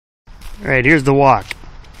Alright, here's the walk.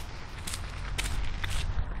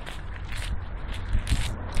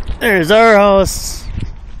 There's our house.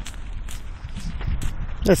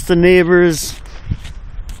 That's the neighbors.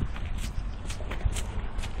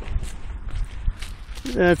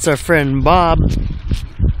 That's our friend Bob.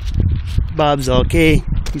 Bob's okay.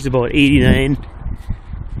 He's about 89.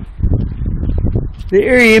 The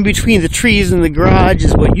area in between the trees and the garage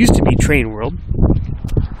is what used to be Train World.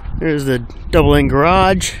 There's the double-end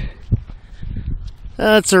garage.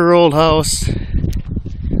 That's our old house.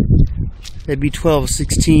 That'd be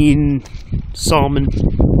 1216 Sahlman.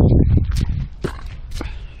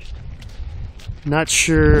 Not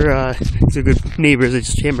sure, they're good neighbors, I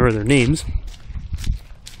just can't remember their names.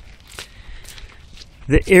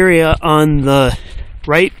 The area on the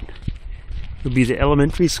right would be the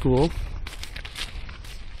elementary school.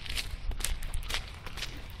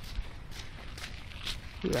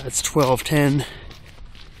 That's 1210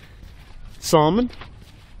 Sahlman.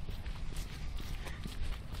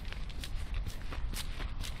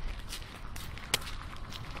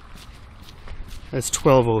 That's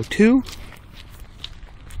 1202.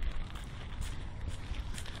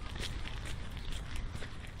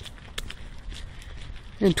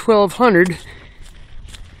 And 1200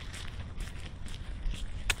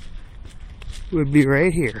 would be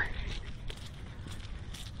right here.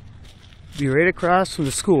 Be right across from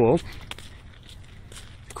the school,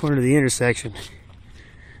 corner of the intersection.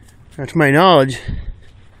 Now, to my knowledge,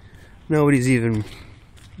 nobody's even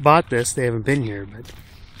bought this. They haven't been here, but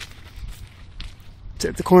it's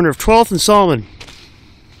at the corner of 12th and Sahlman.